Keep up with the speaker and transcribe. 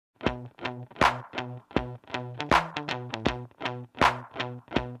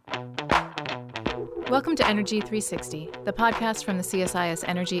Welcome to Energy 360, the podcast from the CSIS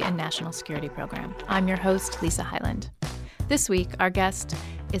Energy and National Security Program. I'm your host, Lisa Hyland. This week, our guest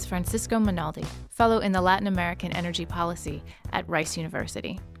is Francisco Monaldi, fellow in the Latin American Energy Policy at Rice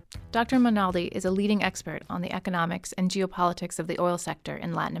University. Dr. Monaldi is a leading expert on the economics and geopolitics of the oil sector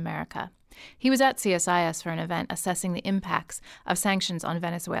in Latin America. He was at CSIS for an event assessing the impacts of sanctions on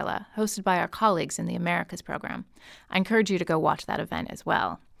Venezuela, hosted by our colleagues in the Americas program. I encourage you to go watch that event as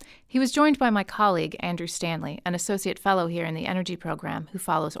well. He was joined by my colleague, Andrew Stanley, an associate fellow here in the energy program who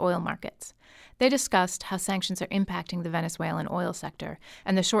follows oil markets. They discussed how sanctions are impacting the Venezuelan oil sector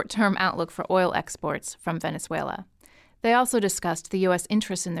and the short-term outlook for oil exports from Venezuela. They also discussed the U.S.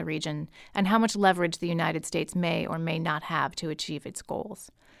 interests in the region and how much leverage the United States may or may not have to achieve its goals.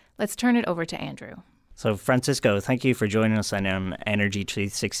 Let's turn it over to Andrew. So, Francisco, thank you for joining us on Energy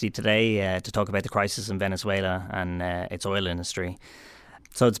 360 today to talk about the crisis in Venezuela and its oil industry.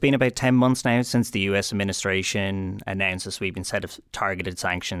 So it's been about 10 months now since the US administration announced a sweeping set of targeted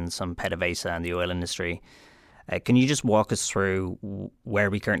sanctions on PDVSA and the oil industry. Can you just walk us through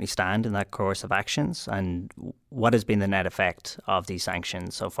where we currently stand in that course of actions and what has been the net effect of these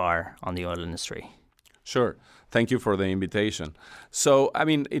sanctions so far on the oil industry? Sure. Thank you for the invitation. So,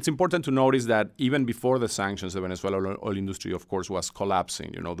 it's important to notice that even before the sanctions, the Venezuelan oil industry, of course, was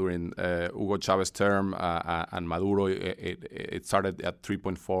collapsing. During Hugo Chavez's term and Maduro, it started at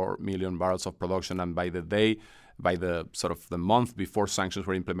 3.4 million barrels of production, and by the sort of the month before sanctions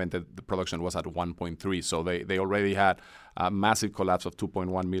were implemented, the production was at 1.3. So they already had a massive collapse of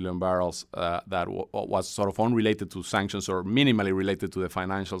 2.1 million barrels that was sort of unrelated to sanctions or minimally related to the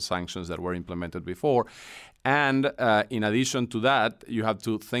financial sanctions that were implemented before. And in addition to that, you have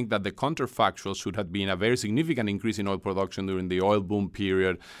to think that the counterfactual should have been a very significant increase in oil production during the oil boom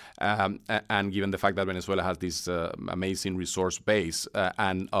period. And given the fact that Venezuela has this amazing resource base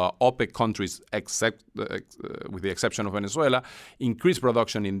and OPEC countries, except with the exception of Venezuela, increased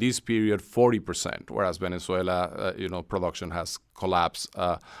production in this period 40%, whereas Venezuela, production has collapsed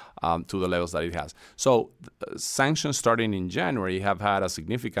to the levels that it has. So sanctions starting in January have had a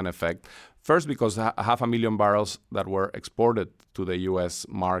significant effect. First, because 500,000 barrels that were exported to the U.S.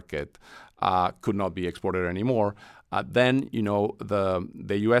 market could not be exported anymore. Then,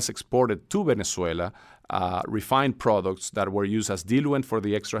 the U.S. exported to Venezuela refined products that were used as diluent for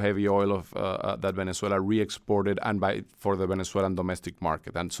the extra heavy oil of that Venezuela re-exported and for the Venezuelan domestic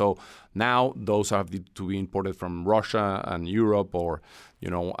market. And so now those have to be imported from Russia and Europe or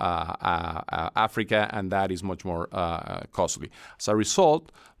Africa, and that is much more costly. As a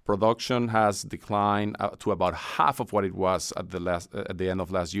result, production has declined to about half of what it was at the end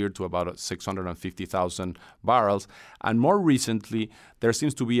of last year, to about 650,000 barrels. And more recently, there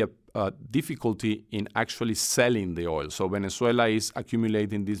seems to be a difficulty in actually selling the oil. So Venezuela is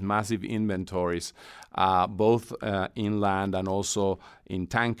accumulating these massive inventories, both inland and also in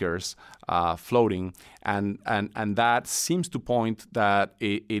tankers floating. And that seems to point that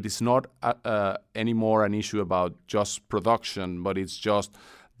it is not anymore an issue about just production, but it's just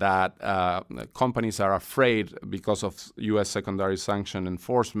that companies are afraid, because of U.S. secondary sanction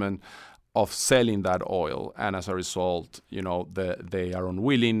enforcement, of selling that oil, and as a result, they are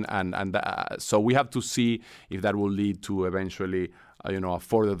unwilling, and so we have to see if that will lead to eventually, a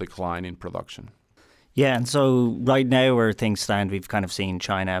further decline in production. Yeah, and so right now, where things stand, we've kind of seen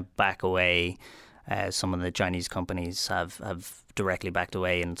China back away. Some of the Chinese companies have directly backed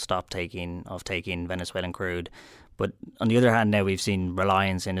away and stopped taking Venezuelan crude. But on the other hand, now we've seen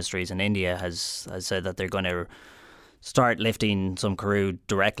Reliance Industries in India has said that they're going to start lifting some crude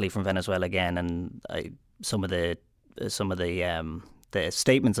directly from Venezuela again, and some of the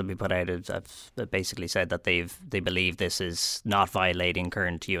statements that we put out have basically said that they believe this is not violating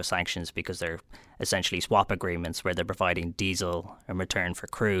current U.S. sanctions because they're essentially swap agreements where they're providing diesel in return for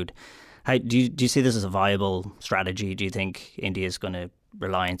crude. Do you see this as a viable strategy? Do you think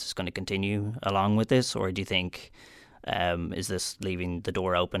Reliance is going to continue along with this, or do you think is this leaving the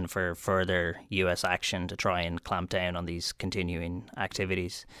door open for further U.S. action to try and clamp down on these continuing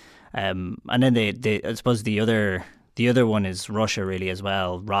activities? And then I suppose the other one is Russia really as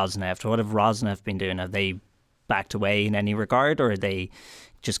well, Rosneft. What have Rosneft been doing? Have they backed away in any regard, or are they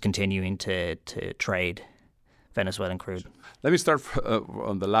just continuing to trade Venezuelan crude? Let me start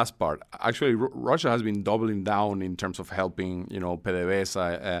on the last part. Actually, Russia has been doubling down in terms of helping,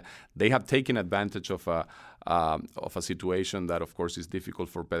 PDVSA. They have taken advantage of a situation that, of course, is difficult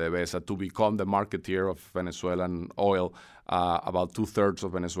for PDVSA to become the marketeer of Venezuelan oil. About 2/3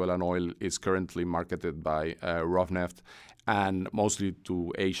 of Venezuelan oil is currently marketed by Rosneft, and mostly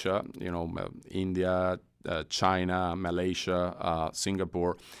to Asia, India, China, Malaysia,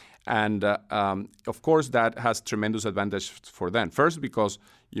 Singapore. And of course, that has tremendous advantage for them. First, because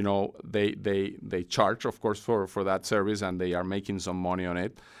they charge, of course, for that service, and they are making some money on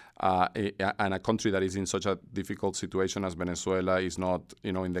it. And a country that is in such a difficult situation as Venezuela is not,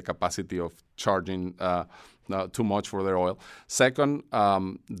 in the capacity of charging too much for their oil. Second,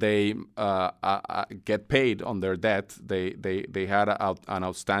 they get paid on their debt. They had an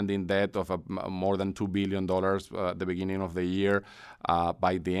outstanding debt of more than $2 billion at the beginning of the year.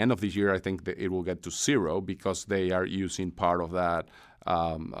 By the end of this year, I think that it will get to zero because they are using part of that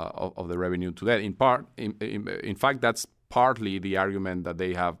of the revenue to that. In fact, that's partly the argument that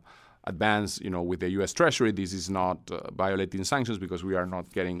they have advanced, with the U.S. Treasury. This is not violating sanctions because we are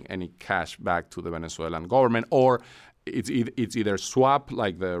not getting any cash back to the Venezuelan government, or it's either swap,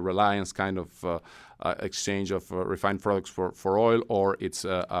 like the Reliance kind of exchange of refined products for oil, or it's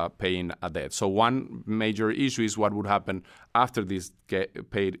paying a debt. So one major issue is what would happen after this debt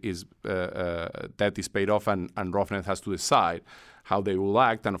is paid off, and Rosneft has to decide how they will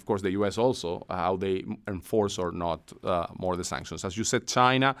act, and of course the U.S. also, how they enforce or not more the sanctions. As you said,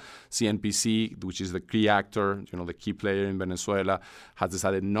 China, CNPC, which is the key actor, the key player in Venezuela, has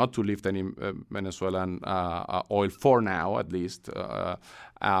decided not to lift any Venezuelan oil for now, at least,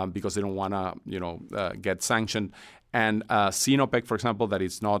 because they don't want to, get sanctioned. And Sinopec, for example, that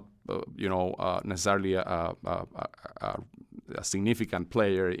is not, necessarily a significant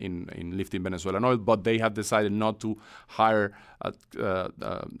player in lifting Venezuelan oil, but they have decided not to hire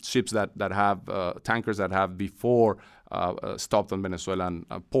ships that have tankers that have before stopped on Venezuelan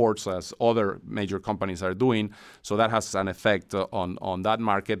ports, as other major companies are doing. So that has an effect on that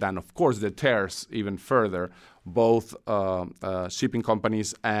market, and of course deters even further both shipping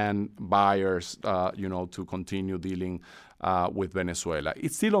companies and buyers, to continue dealing with Venezuela.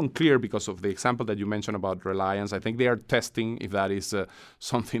 It's still unclear because of the example that you mentioned about Reliance. I think they are testing if that is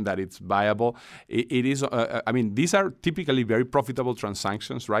something that it's viable. It is. These are typically very profitable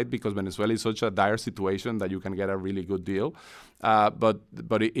transactions, right? Because Venezuela is such a dire situation that you can get a really good deal. But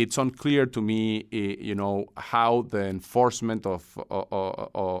it's unclear to me, how the enforcement of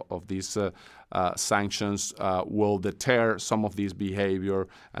these sanctions will deter some of this behavior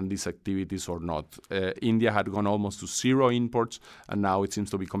and these activities or not. India had gone almost to zero imports, and now it seems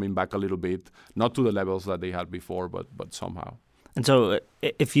to be coming back a little bit, not to the levels that they had before, but somehow. And so,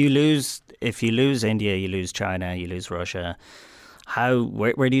 if you lose India, you lose China, you lose Russia.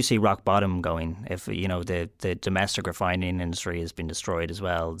 Where do you see rock bottom going? If the domestic refining industry has been destroyed as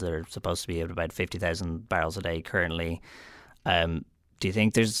well, they're supposed to be at about 50,000 barrels a day currently. Do you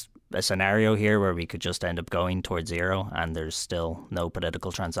think there's a scenario here where we could just end up going towards zero and there's still no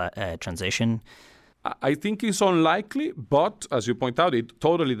political transition? I think it's unlikely, but as you point out, it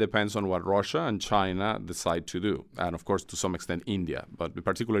totally depends on what Russia and China decide to do. And of course, to some extent, India, but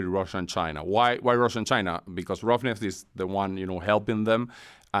particularly Russia and China. Why Russia and China? Because Rosneft is the one, helping them.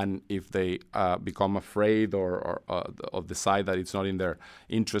 And if they become afraid or decide that it's not in their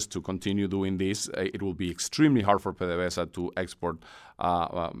interest to continue doing this, it will be extremely hard for PDVSA to export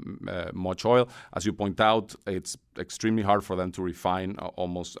much oil. As you point out, it's extremely hard for them to refine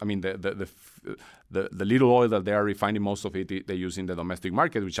almost. The little oil that they are refining, most of it they use in the domestic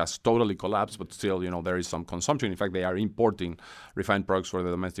market, which has totally collapsed, but still, there is some consumption. In fact, they are importing refined products for the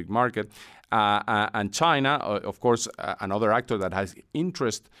domestic market. And China, of course, another actor that has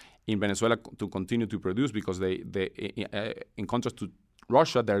interest in Venezuela to continue to produce, because they in contrast to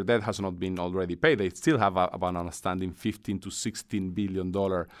Russia, their debt has not been already paid. They still have about an outstanding $15 to $16 billion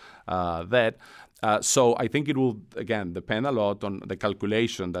debt. So I think it will, again, depend a lot on the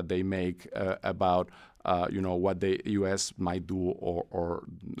calculation that they make about what the U.S. might do or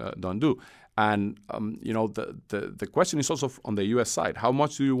don't do. And the question is also on the U.S. side: how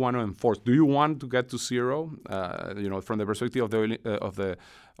much do you want to enforce? Do you want to get to zero? From the perspective of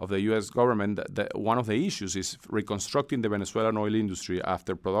the U.S. government, one of the issues is reconstructing the Venezuelan oil industry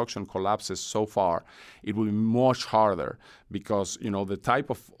after production collapses so far. It will be much harder because the type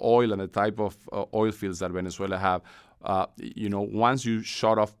of oil and the type of oil fields that Venezuela have. Once you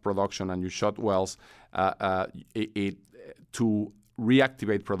shut off production and you shut wells, to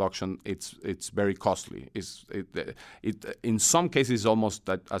reactivate production, it's very costly. In some cases, almost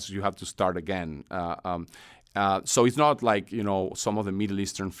that as you have to start again. So it's not like some of the Middle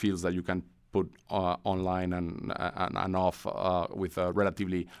Eastern fields that you can put online and off with a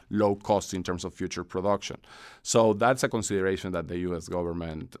relatively low cost in terms of future production. So that's a consideration that the U.S.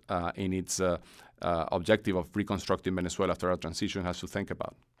 government, in its objective of reconstructing Venezuela after a transition, has to think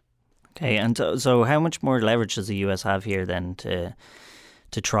about. Okay, and so how much more leverage does the US have here then to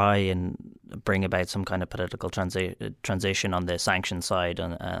try and bring about some kind of political transition on the sanction side,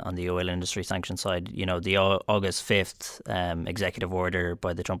 on the oil industry sanction side? You know, the August 5th executive order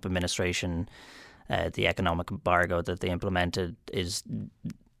by the Trump administration, the economic embargo that they implemented, is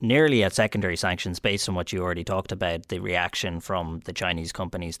nearly at secondary sanctions based on what you already talked about, the reaction from the Chinese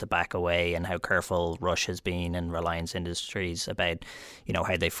companies to back away and how careful Rush has been and Reliance Industries about, you know,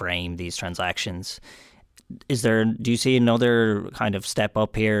 how they frame these transactions. Do you see another kind of step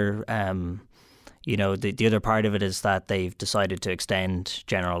up here? You know, the other part of it is that they've decided to extend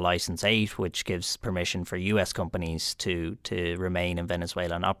General License 8, which gives permission for US companies to remain in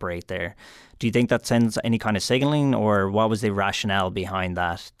Venezuela and operate there. Do you think that sends any kind of signaling, or what was the rationale behind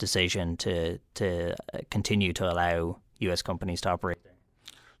that decision to continue to allow US companies to operate there?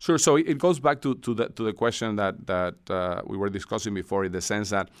 Sure. So it goes back to the question that we were discussing before, in the sense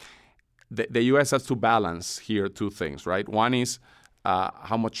that the U.S. has to balance here two things, right? One is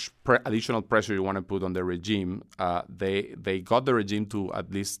how much additional pressure you want to put on the regime. They got the regime to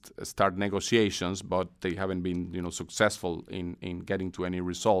at least start negotiations, but they haven't been, successful in getting to any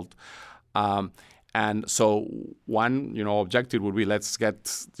result. And so one, objective would be, let's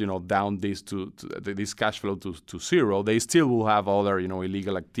get, down this to this cash flow to zero. They still will have other,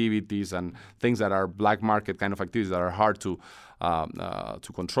 illegal activities and things that are black market kind of activities that are hard to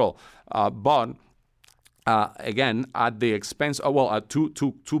control. But again, at the expense of,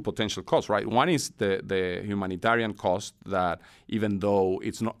 two potential costs, right? One is the humanitarian cost, that even though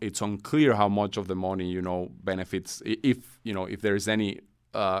it's unclear how much of the money, benefits, if there is any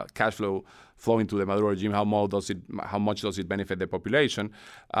cash flow flowing to the Maduro regime, how much does it benefit the population?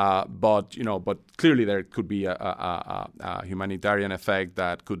 But clearly there could be a humanitarian effect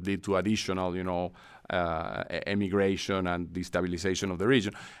that could lead to additional, emigration and destabilization of the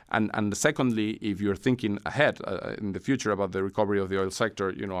region. And secondly, if you're thinking ahead in the future about the recovery of the oil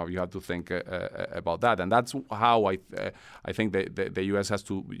sector, you have to think about that. And that's how I think the U.S. has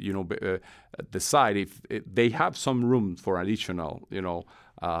to, decide if they have some room for additional,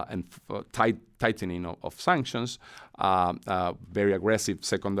 and tightening of sanctions, very aggressive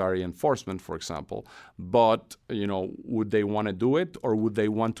secondary enforcement, for example. But, would they want to do it, or would they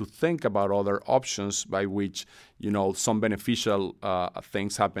want to think about other options by which, some beneficial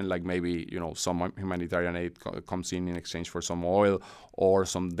things happen, like maybe, some humanitarian aid comes in exchange for some oil, or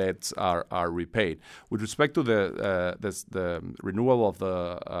some debts are repaid. With respect to the renewal of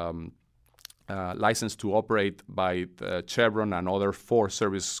the license to operate by Chevron and other 4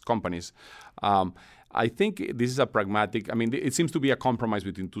 service companies, I think this is a pragmatic. It seems to be a compromise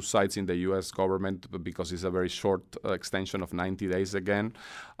between two sides in the U.S. government, because it's a very short extension of 90 days again.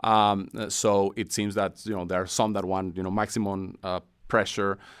 So it seems that there are some that want maximum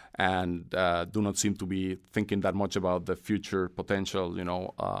pressure and do not seem to be thinking that much about the future potential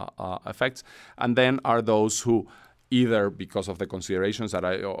effects. And then are those who, either because of the considerations that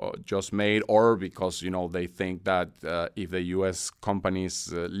I just made, or because they think that if the U.S. companies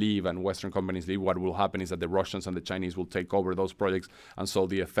leave and Western companies leave, what will happen is that the Russians and the Chinese will take over those projects, and so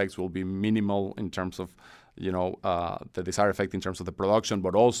the effects will be minimal in terms of the desired effect in terms of the production,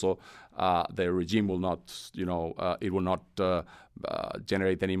 but also the regime will not it will not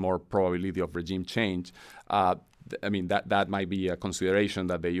generate any more probability of regime change. That might be a consideration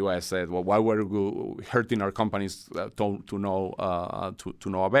that the U.S. said, well, why were we hurting our companies to no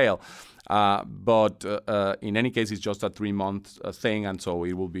avail? But in any case, it's just a 3-month thing, and so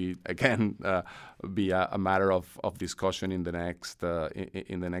it will be again be a matter of discussion in the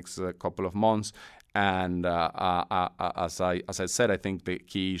next couple of months. And as I said, I think the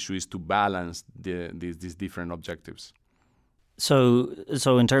key issue is to balance these different objectives. So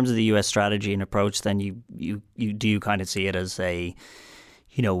in terms of the U.S. strategy and approach, then you do kind of see it as a,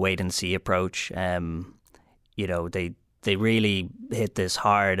 wait and see approach. They really hit this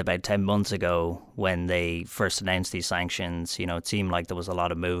hard about 10 months ago when they first announced these sanctions. It seemed like there was a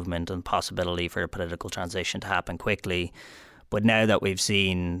lot of movement and possibility for a political transition to happen quickly. But now that we've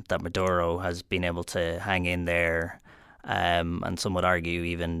seen that Maduro has been able to hang in there, and some would argue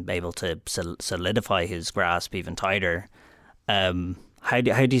even able to solidify his grasp even tighter, how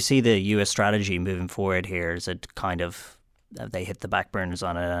do you see the U.S. strategy moving forward here? Is it kind of they hit the back burners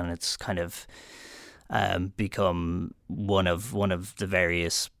on it, and it's kind of become one of the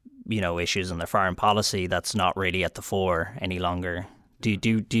various issues in their foreign policy that's not really at the fore any longer? Do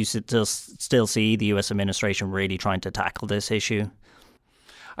you still see the U.S. administration really trying to tackle this issue?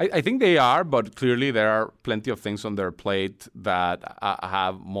 I think they are, but clearly there are plenty of things on their plate that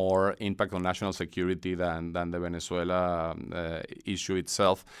have more impact on national security than the Venezuela issue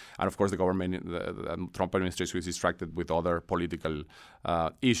itself. And of course, the government, the Trump administration is distracted with other political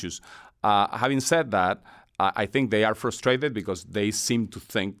issues. Having said that, I think they are frustrated because they seem to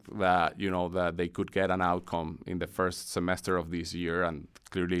think that, that they could get an outcome in the first semester of this year. And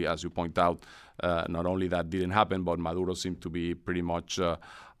clearly, as you point out, not only that didn't happen, but Maduro seemed to be pretty much, at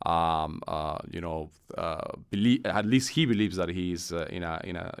least he believes that he is in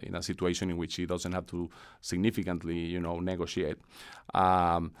a situation in which he doesn't have to significantly, negotiate.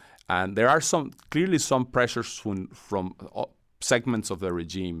 And there are clearly some pressures from segments of the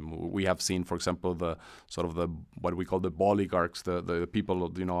regime. We have seen, for example, the what we call the oligarchs, the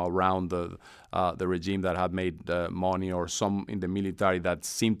people around the regime that have made money, or some in the military that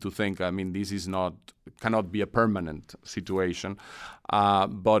seem to think, this cannot be a permanent situation.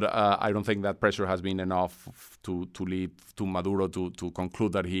 But I don't think that pressure has been enough to lead to Maduro to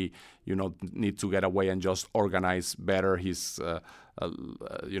conclude that he needs to get away and just organize better his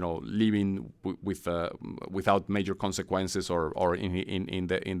living without major consequences or in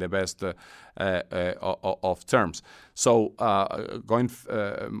the best of terms. So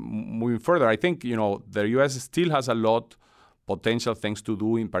moving further, I think the U.S. still has a lot potential things to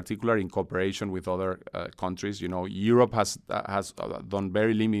do, in particular in cooperation with other countries. Europe has done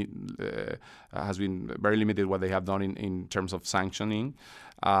has been very limited what they have done in terms of sanctioning.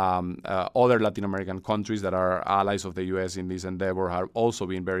 Other Latin American countries that are allies of the U.S. in this endeavor have also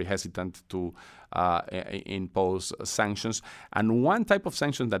been very hesitant to impose sanctions. And one type of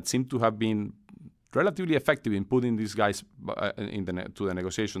sanction that seemed to have been relatively effective in putting these guys to the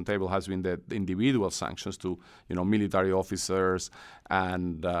negotiation table has been the individual sanctions to military officers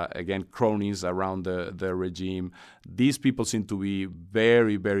and again cronies around the regime. These people seem to be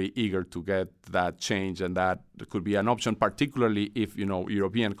very, very eager to get that change, and that could be an option, particularly if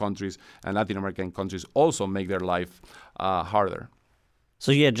European countries and Latin American countries also make their life harder.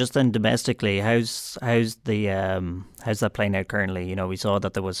 So yeah, just then domestically, how's that playing out currently? We saw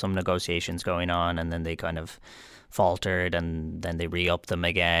that there was some negotiations going on, and then they kind of faltered, and then they re-upped them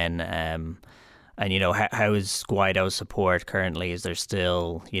again. And how is Guaido's support currently? Is there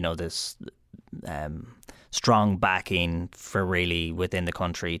still this strong backing for really within the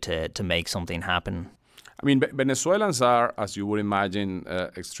country to make something happen? Venezuelans are, as you would imagine,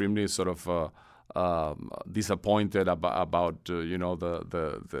 extremely sort of disappointed about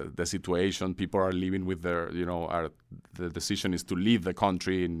the situation. People are living with their the decision is to leave the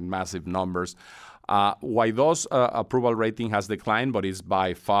country in massive numbers. Guaido's approval rating has declined, but it's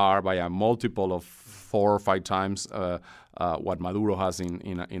by a multiple of 4 or 5 times what Maduro has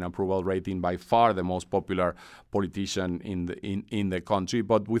in approval rating. By far the most popular politician in the country.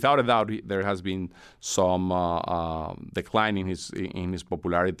 But without a doubt, there has been some decline in his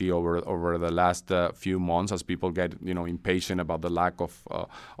popularity over the last few months, as people get impatient about the lack of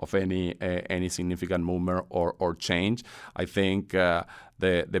any significant movement or change. I think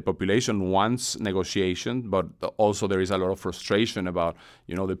the population wants negotiation, but also there is a lot of frustration about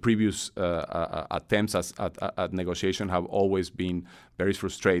the previous attempts at negotiation have always been very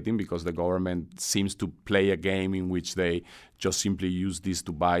frustrating, because the government seems to play a game in which they just simply use this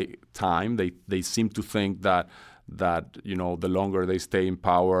to buy time. They seem to think that the longer they stay in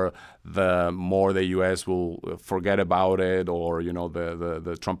power, the more the U.S. will forget about it, or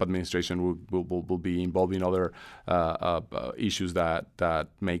the Trump administration will be involved in other issues that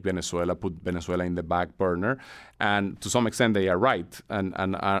make put Venezuela in the back burner. And to some extent, they are right. And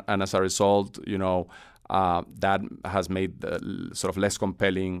as a result, that has made sort of less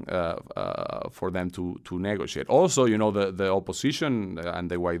compelling for them to negotiate. Also, the opposition and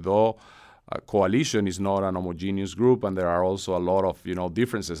the Guaido coalition is not an homogeneous group, and there are also a lot of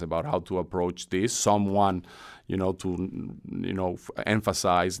differences about how to approach this. Some want to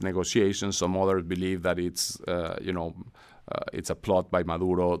emphasize negotiations. Some others believe that it's a plot by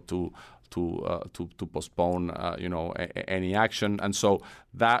Maduro to postpone any action, and so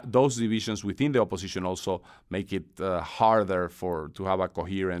that those divisions within the opposition also make it harder to have a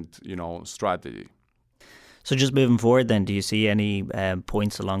coherent strategy. So just moving forward then, do you see any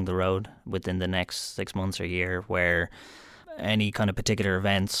points along the road within the next 6 months or year where any kind of particular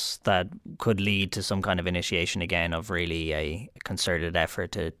events that could lead to some kind of initiation again of really a concerted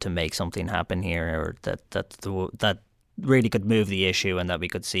effort to make something happen here, or that really could move the issue, and that we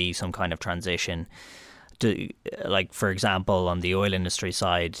could see some kind of transition to, like, for example, on the oil industry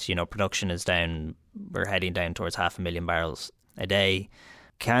side, production is down, we're heading down towards 500,000 barrels a day.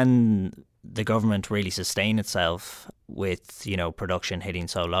 can the government really sustain itself with, production hitting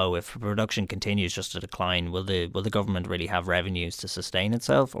so low? If production continues just to decline, will the government really have revenues to sustain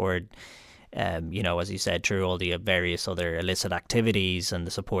itself? Or, as you said, through all the various other illicit activities and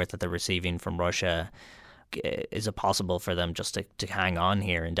the support that they're receiving from Russia, is it possible for them just to hang on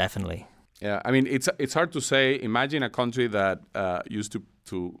here indefinitely? Yeah, I mean, it's hard to say. Imagine a country that used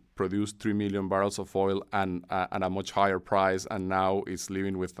to produce 3 million barrels of oil and at a much higher price, and now is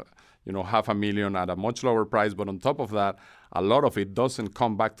living with 500,000 at a much lower price. But on top of that, a lot of it doesn't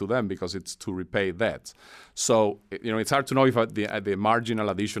come back to them because it's to repay debts. So it's hard to know if the marginal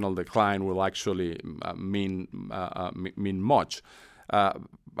additional decline will actually mean much.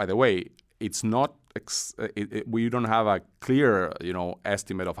 By the way, it's not. We don't have a clear,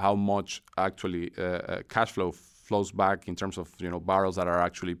 estimate of how much actually cash flow flows back in terms of, barrels that are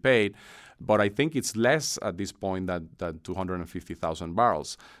actually paid. But I think it's less at this point than 250,000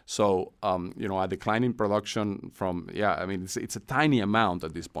 barrels. So, a decline in production it's a tiny amount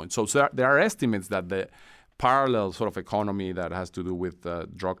at this point. So there are estimates that the parallel sort of economy that has to do with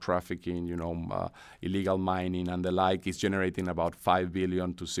drug trafficking, illegal mining and the like is generating about $5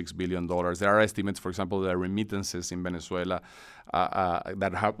 billion to $6 billion. There are estimates, for example, the remittances in Venezuela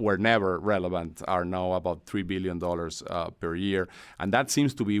that were never relevant are now about $3 billion per year. And that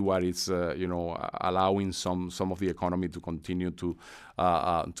seems to be what is, allowing some of the economy to continue to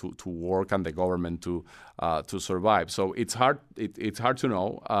work and the government to survive. So it's hard to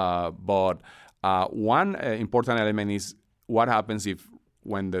know, but one important element is what happens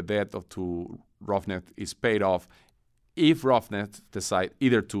when the debt to Rosneft is paid off, if Rosneft decide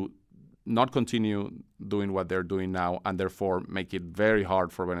either to not continue doing what they're doing now and therefore make it very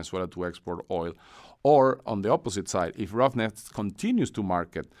hard for Venezuela to export oil, or on the opposite side, if Rosneft continues to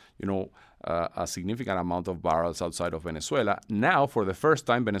market, a significant amount of barrels outside of Venezuela, now for the first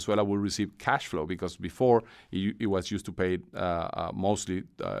time Venezuela will receive cash flow, because before it was used to pay mostly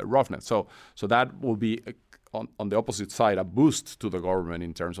Rosneft. So that will be on the opposite side a boost to the government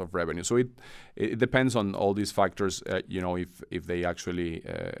in terms of revenue. So it depends on all these factors. If they actually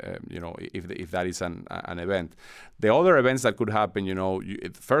if that is an event. The other events that could happen,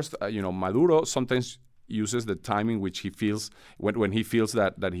 first, Maduro sometimes uses the timing which he feels when he feels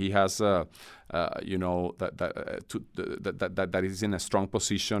that he has that is in a strong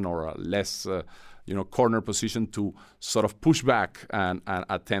position or a less corner position to sort of push back and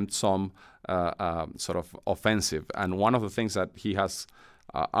attempt some sort of offensive. And one of the things that he has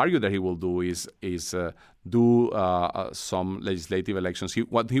argued that he will do is do some legislative elections.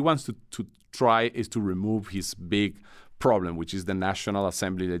 What he wants to try is to remove his big problem, which is the National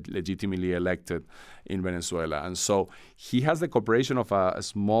Assembly legitimately elected in Venezuela. And so he has the cooperation of a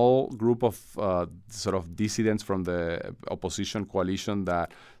small group of sort of dissidents from the opposition coalition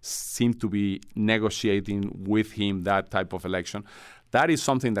that seem to be negotiating with him that type of election. That is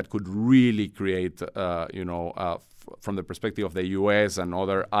something that could really create, from the perspective of the U.S. and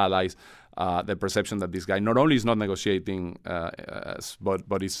other allies, the perception that this guy not only is not negotiating,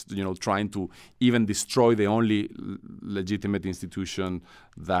 but is trying to even destroy the only legitimate institution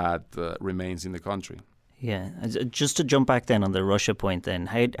that remains in the country. Yeah, just to jump back then on the Russia point, then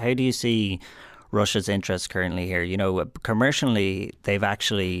how do you see Russia's interests currently here? Commercially, they've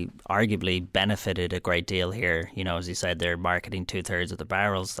actually arguably benefited a great deal here. As you said, they're marketing 2/3 of the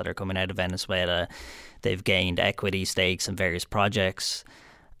barrels that are coming out of Venezuela. They've gained equity stakes in various projects.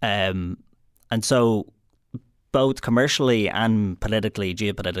 And so both commercially and politically,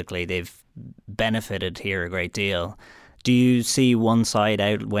 geopolitically, they've benefited here a great deal. Do you see one side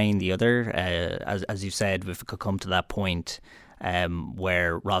outweighing the other? As you said, if it could come to that point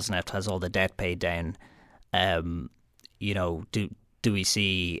where Rosneft has all the debt paid down, do we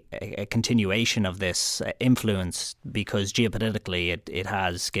see a continuation of this influence? Because geopolitically, it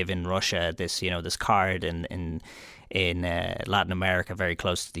has given Russia this, this card in Latin America, very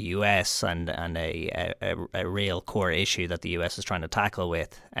close to the US, and a real core issue that the US is trying to tackle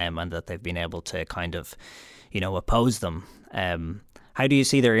with, and that they've been able to kind of, oppose them. How do you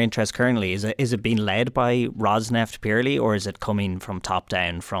see their interest currently? Is it being led by Rosneft purely, or is it coming from top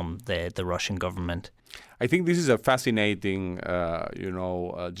down from the Russian government? I think this is a fascinating,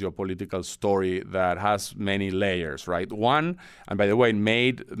 geopolitical story that has many layers, right? One, and by the way,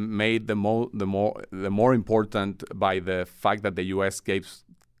 made the more important by the fact that the U.S.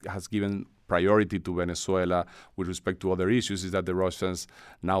 has given priority to Venezuela with respect to other issues is that the Russians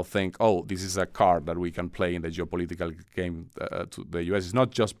now think, oh, this is a card that we can play in the geopolitical game to the U.S. It's not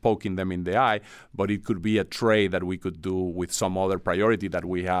just poking them in the eye, but it could be a trade that we could do with some other priority that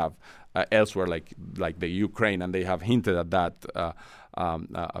we have elsewhere, like the Ukraine, and they have hinted at that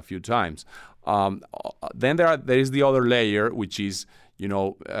a few times. Then there is the other layer, which is,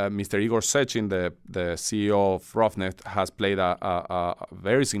 Mr. Igor Sechin, the CEO of Rosneft, has played a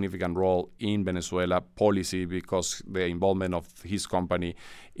very significant role in Venezuela policy because the involvement of his company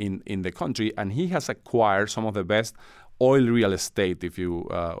in the country, and he has acquired some of the best oil real estate, if you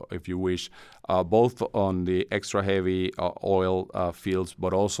wish, both on the extra heavy oil fields,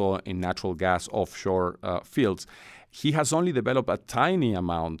 but also in natural gas offshore fields. He has only developed a tiny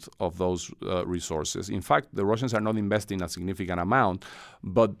amount of those resources. In fact, the Russians are not investing a significant amount.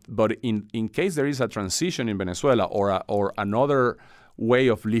 But in case there is a transition in Venezuela or another way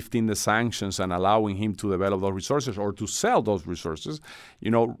of lifting the sanctions and allowing him to develop those resources or to sell those resources,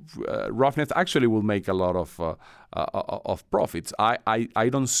 Rosneft actually will make a lot of profits. I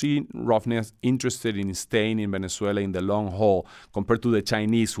don't see Rosneft interested in staying in Venezuela in the long haul compared to the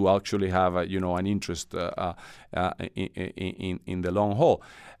Chinese, who actually have an interest in the long haul.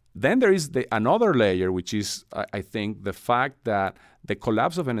 Then there is another layer, which is, I think, the fact that the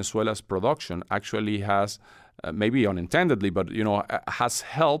collapse of Venezuela's production actually has, maybe unintendedly, but has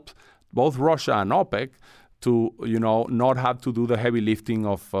helped both Russia and OPEC to not have to do the heavy lifting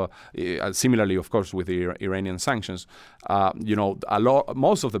of. Similarly, of course, with the Iranian sanctions,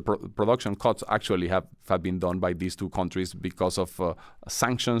 most of the production cuts actually have been done by these two countries because of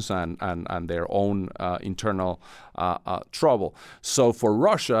sanctions and their own internal trouble. So for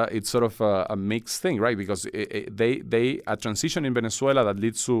Russia, it's sort of a mixed thing, right? Because a transition in Venezuela that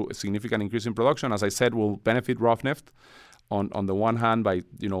leads to a significant increase in production, as I said, will benefit Rosneft on the one hand by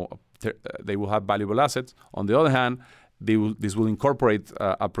they will have valuable assets. On the other hand, this will incorporate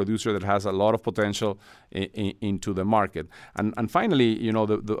a producer that has a lot of potential into the market. And finally,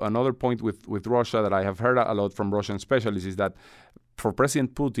 another point with Russia that I have heard a lot from Russian specialists is that for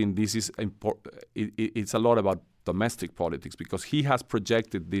President Putin, this is it's a lot about domestic politics, because he has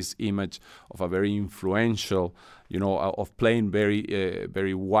projected this image of a very influential, of playing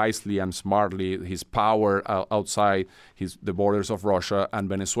very wisely and smartly his power outside the borders of Russia. And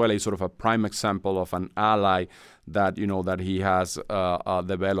Venezuela is sort of a prime example of an ally that that he has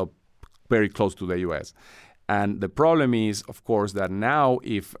developed very close to the U.S. And the problem is, of course, that now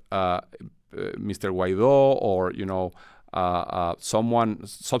if Mr. Guaido or someone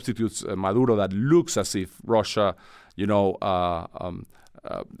substitutes Maduro that looks as if Russia,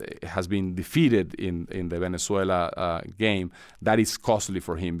 has been defeated in the Venezuela game, that is costly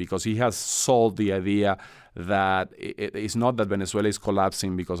for him, because he has sold the idea that it's not that Venezuela is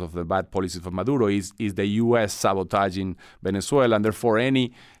collapsing because of the bad policies of Maduro, is the U.S. sabotaging Venezuela, and therefore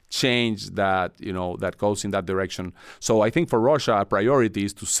any change that that goes in that direction. So I think for Russia, a priority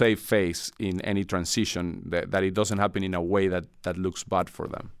is to save face in any transition, that it doesn't happen in a way that looks bad for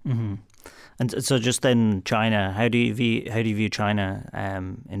them. Mm-hmm. And so just then, China, how do you view China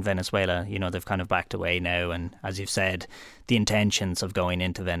in Venezuela? They've kind of backed away now, and as you've said, the intentions of going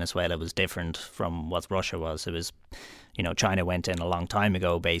into Venezuela was different from what Russia was. It was, China went in a long time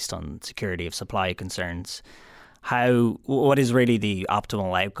ago based on security of supply concerns. What is really the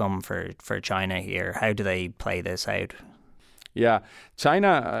optimal outcome for China here? How do they play this out? Yeah,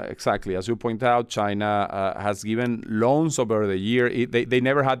 China, exactly. As you point out, China has given loans over the year. They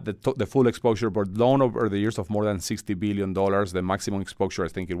never had the full exposure, but loan over the years of more than $60 billion. The maximum exposure, I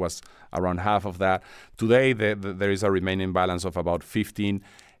think it was around half of that. Today, there is a remaining balance of about 15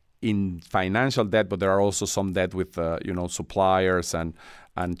 in financial debt, but there are also some debt with suppliers and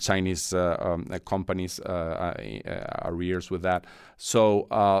Chinese companies arrears with that. So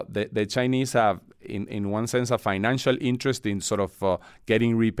the Chinese have, in one sense, a financial interest in sort of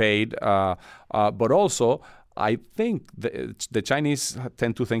getting repaid, but also I think the Chinese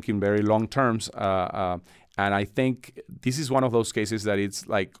tend to think in very long terms, and I think this is one of those cases that it's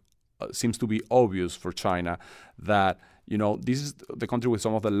like seems to be obvious for China that this is the country with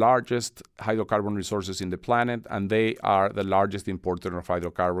some of the largest hydrocarbon resources in the planet, and they are the largest importer of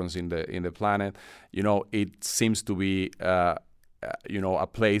hydrocarbons in the planet. It seems to be a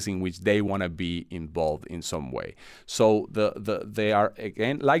place in which they want to be involved in some way. So they are,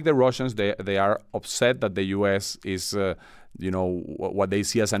 again, like the Russians, they are upset that the U.S. is what they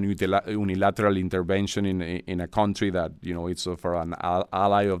see as an unilateral intervention in a country that it's for an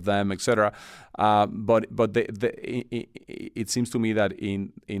ally of them, etc. But it seems to me that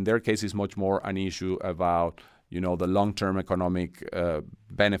in their case it's much more an issue about the long-term economic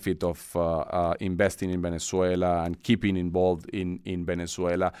benefit of investing in Venezuela and keeping involved in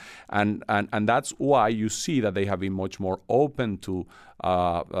Venezuela. And that's why you see that they have been much more open to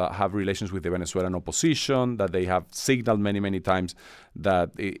have relations with the Venezuelan opposition, that they have signaled many times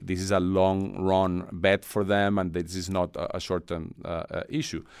that this is a long-run bet for them and this is not a short-term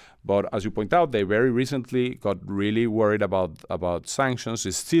issue. But as you point out, they very recently got really worried about sanctions.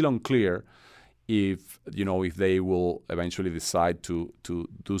 It's still unclear if they will eventually decide to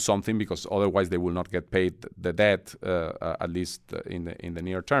do something, because otherwise they will not get paid the debt, at least in the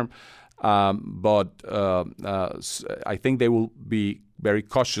near term. But I think they will be very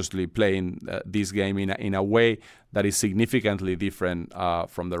cautiously playing this game in a way that is significantly different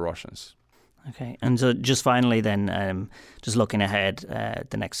from the Russians. Okay, and so just finally then, just looking ahead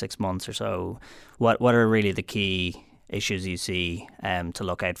the next 6 months or so, what are really the key issues you see to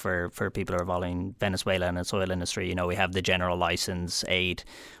look out for people who are following Venezuela and its oil industry? We have the general license aid,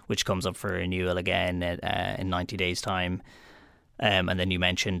 which comes up for renewal again in 90 days' time. And then you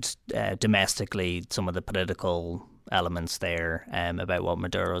mentioned domestically some of the political elements there about what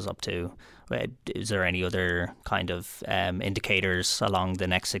Maduro's up to. Is there any other kind of indicators along the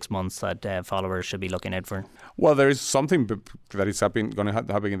next 6 months that followers should be looking out for? Well, there is something that is going to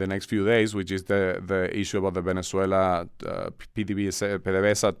happen in the next few days, which is the issue about the Venezuela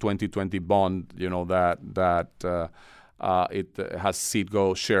PDVSA 2020 bond. That it has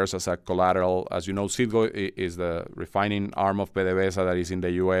Citgo shares as a collateral. As you know, Citgo is the refining arm of PDVSA that is in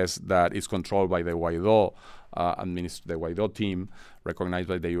the U.S. that is controlled by the Guaidó the Guaidó team, recognized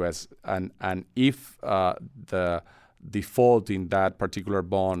by the U.S. And if the default in that particular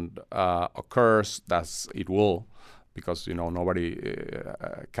bond occurs, that's it will, because nobody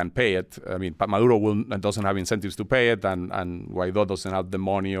can pay it. I mean, Maduro doesn't have incentives to pay it, and Guaidó doesn't have the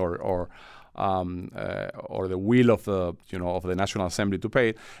money or the will of the National Assembly to pay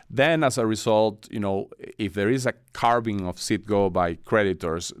it. Then, as a result, if there is a carving of Citgo by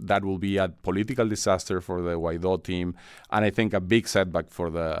creditors, that will be a political disaster for the Guaidó team, and I think a big setback for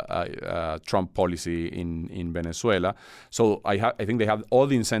the Trump policy in Venezuela. So I think they have all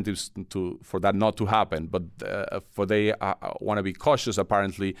the incentives for that not to happen, but they want to be cautious,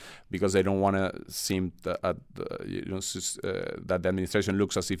 apparently, because they don't want to seem that the administration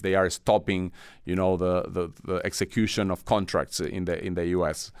looks as if they are stopping the execution of contracts in the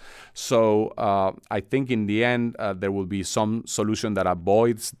U.S. So I think in the end there will be some solution that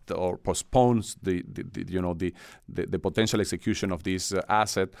avoids or postpones the potential execution of this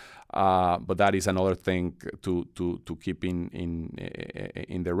asset, but that is another thing to keep in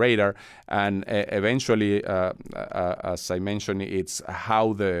the radar. And eventually, as I mentioned, it's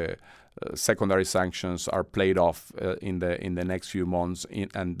how the secondary sanctions are played off in the next few months,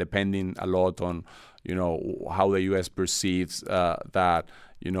 and depending a lot on how the U.S. perceives that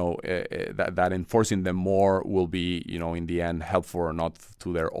enforcing them more will be in the end helpful or not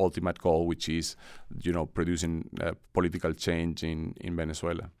to their ultimate goal, which is producing political change in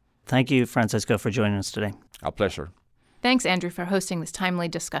Venezuela. Thank you, Francisco, for joining us today. A pleasure. Thanks, Andrew, for hosting this timely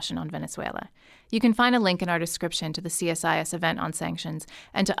discussion on Venezuela. You can find a link in our description to the CSIS event on sanctions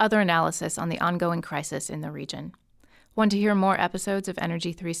and to other analysis on the ongoing crisis in the region. Want to hear more episodes of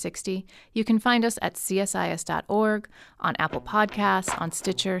Energy 360? You can find us at csis.org, on Apple Podcasts, on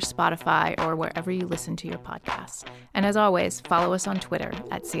Stitcher, Spotify, or wherever you listen to your podcasts. And as always, follow us on Twitter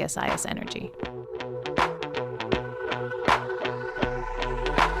at CSIS Energy.